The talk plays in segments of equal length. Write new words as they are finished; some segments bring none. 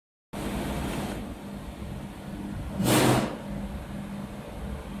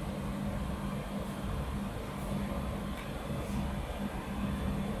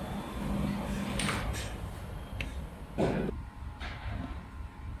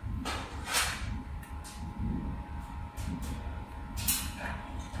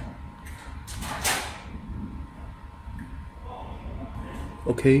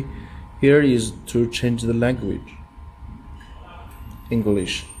Okay, here is to change the language.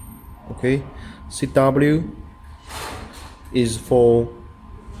 English. Okay, CW is for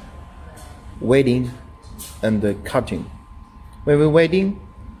welding and cutting. When we welding,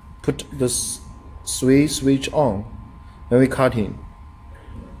 put the switch on. When we cutting,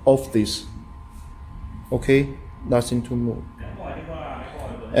 off this. Okay, nothing to move.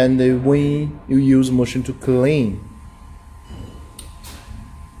 And when you use machine to clean,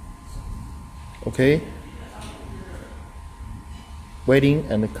 okay, welding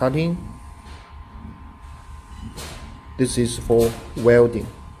and cutting, this is for welding,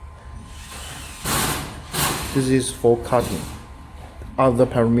 this is for cutting. Other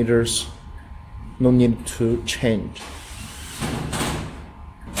parameters no need to change.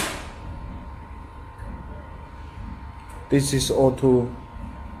 This is auto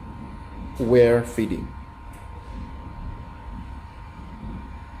wear fitting.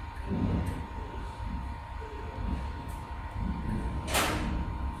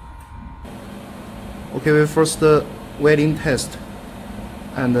 Okay, we first welding test,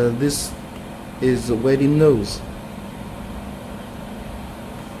 and this is the welding nose.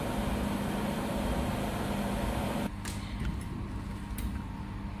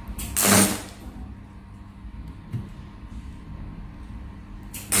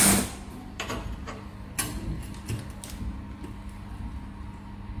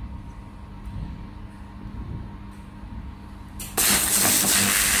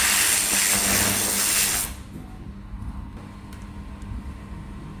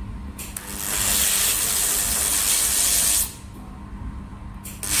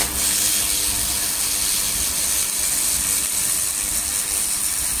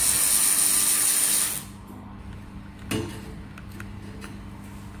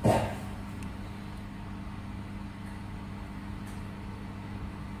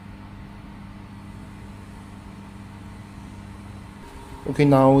 Okay,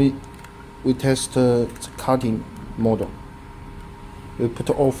 now we test the cutting model. We put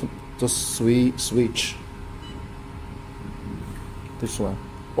off the switch. This one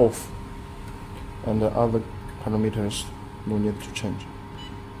off, and the other parameters no need to change.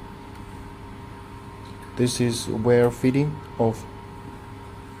 This is wear fitting off.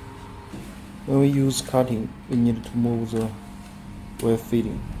 When we use cutting, we need to move the wear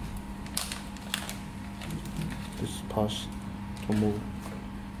fitting. This part to move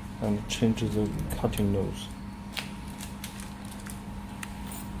and change the cutting nose.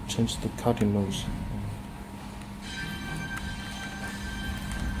 Change the cutting nose.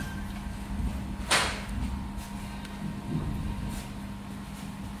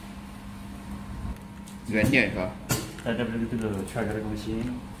 When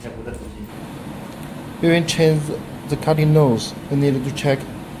we change the cutting nose, we need to check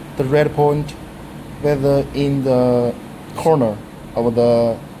the red point whether in the corner of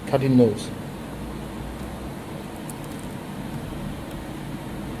the cutting nose.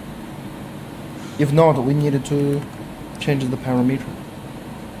 If not, we need to change the parameter.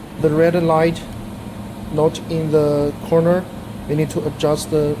 The red light not in the corner, we need to adjust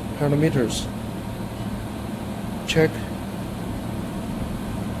the parameters. Check.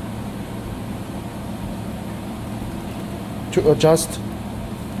 To adjust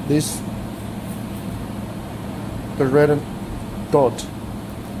this, the red dot,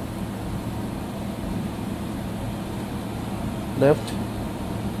 left,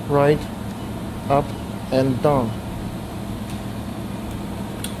 right, up and down.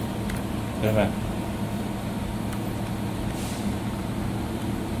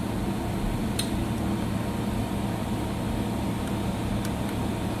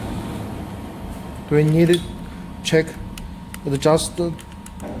 Do we need to check, adjust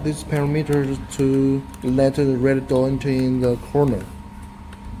this parameter to let the red dot in the corner,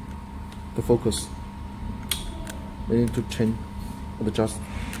 the focus? We need to change, adjust.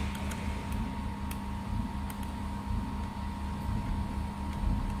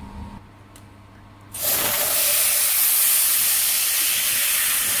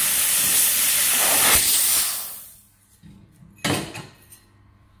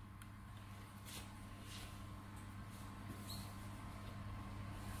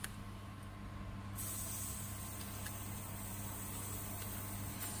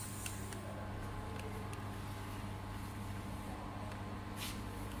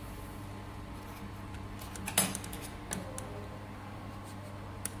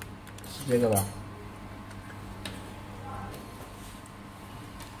这个吧。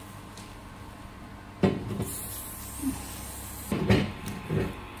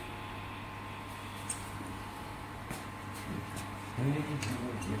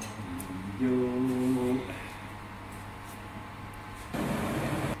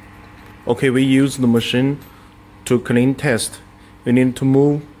Okay, we use the machine to clean test. We need to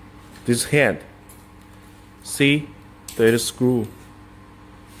move this head. See, there is screw.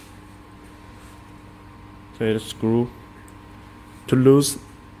 There is screw. To lose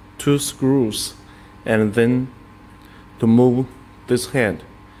 2 screws, and then to move this head,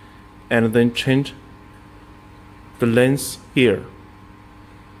 and then change the length here.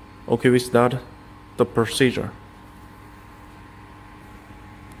 Okay, we start the procedure.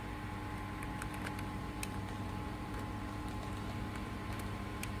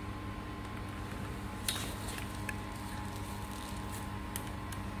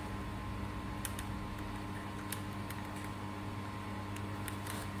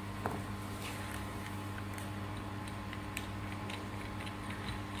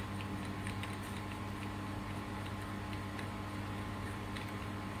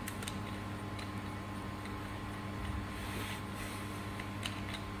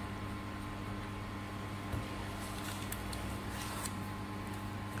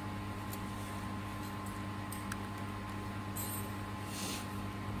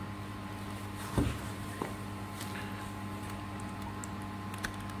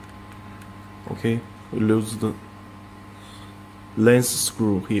 Okay, we lose the length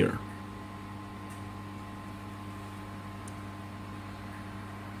screw here.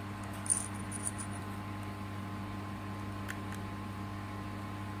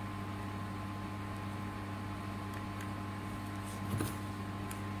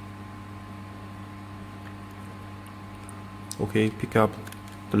 Okay, pick up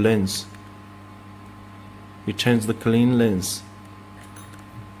the lens. We change the clean lens.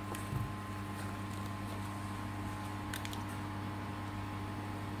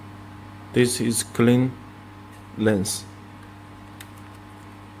 This is clean lens.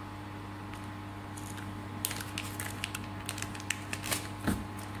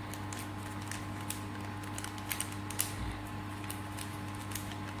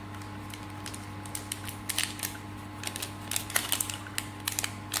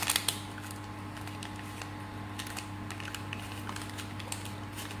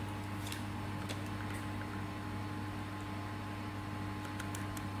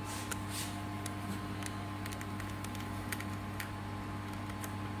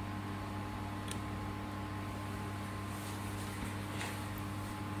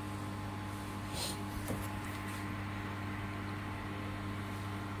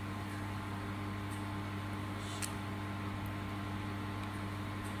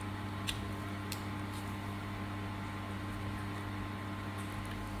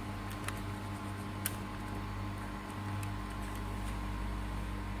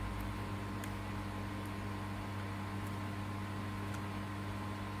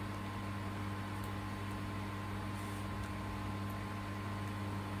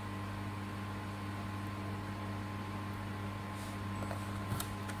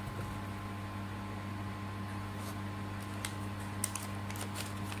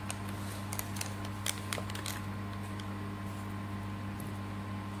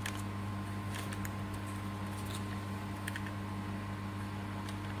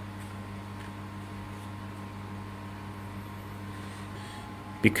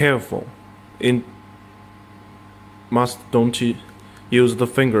 Be careful. Don't use the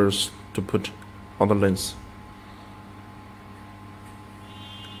fingers to put on the lens.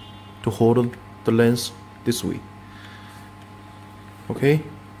 To hold the lens this way. Okay?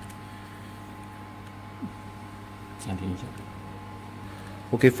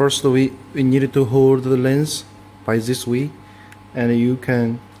 Okay, first we need to hold the lens by this way, and you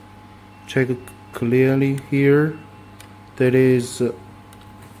can check clearly here. There is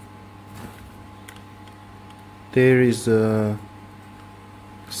a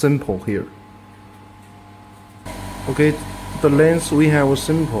simple here. Okay, the lens we have a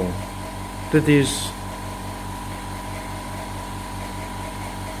simple. That is,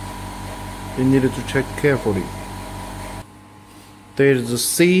 you need to check carefully. There is a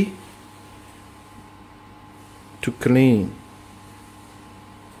C to clean,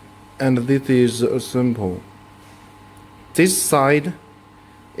 and this is a simple. This side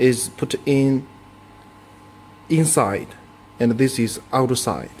is put in inside, and this is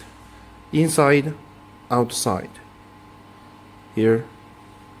outside. Inside, outside. Here.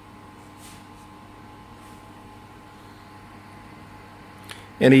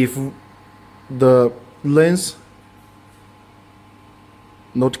 And if the lens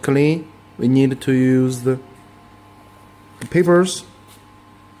not clean, we need to use the papers.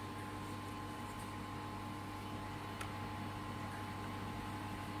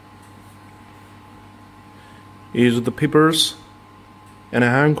 Use the papers and a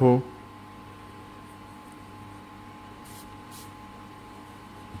handle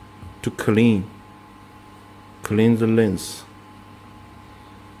clean the lens.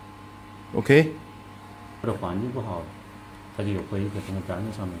 OK。或者环境不好，它就有灰可能粘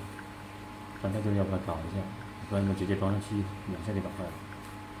在上面，但它就要把它搞一下，不然就直接装上去两下就搞坏了。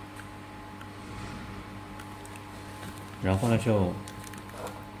然后放的时候，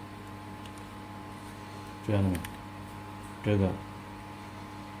这样的，这个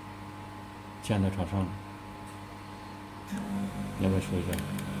架在床上，要不要说一下？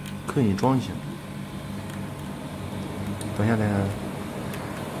可以装一下。等一下，等一下。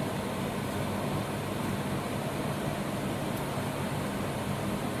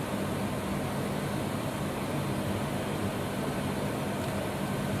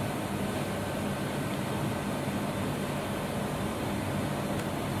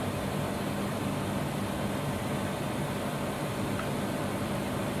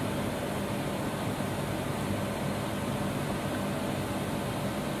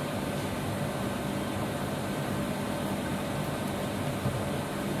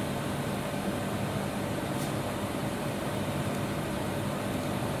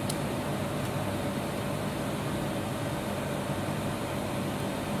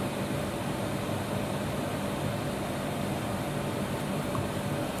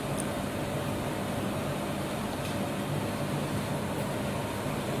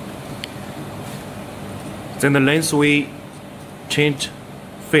Then the lens we changed,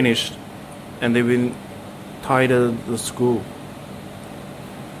 finished, and then we tied the screw.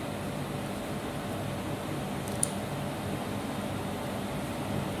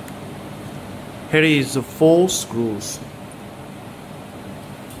 Here is the 4 screws.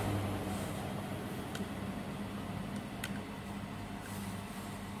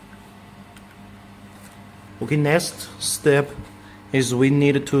 Okay, next step is we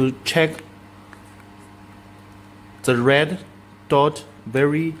need to check the red dot,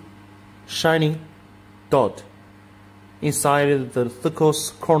 very shiny dot inside the circle's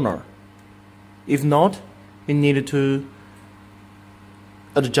corner. If not, we need to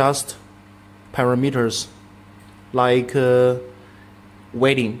adjust parameters like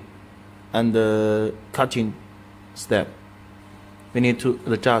welding and cutting step. We need to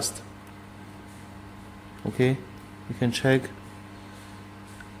adjust. Okay, you can check.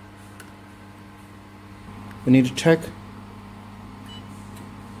 We need to check,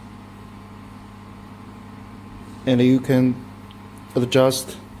 and you can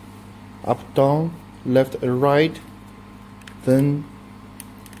adjust up, down, left and right, then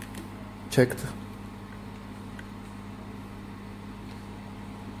check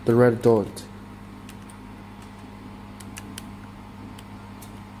the red dot.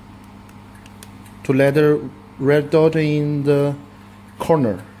 To let the red dot in the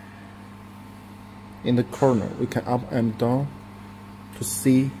corner. We can up and down to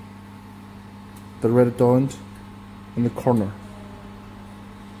see the red dot in the corner.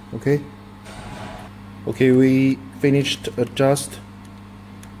 Okay, we finished adjust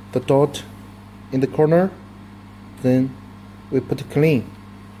the dot in the corner, then we put clean.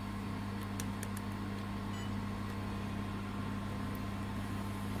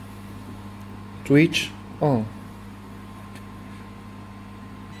 Switch on.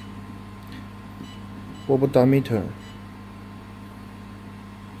 Diameter.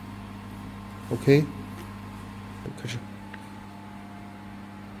 OK， 开始。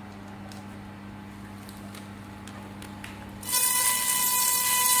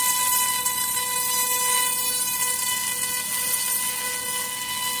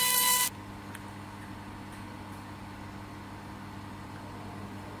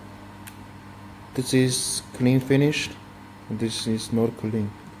This is clean finished, and this is not clean.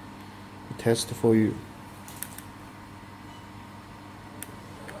 I test for you.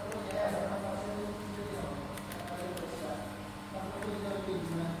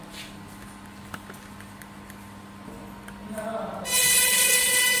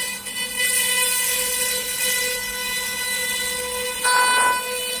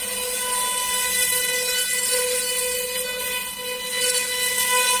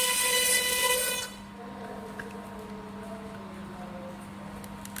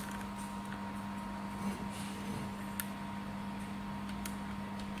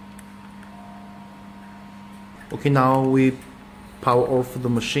 Okay, now we power off the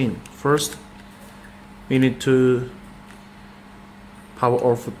machine. First, we need to power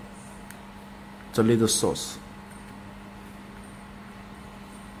off the little source.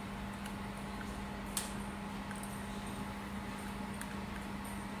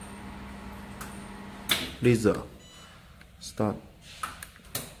 Laser, start.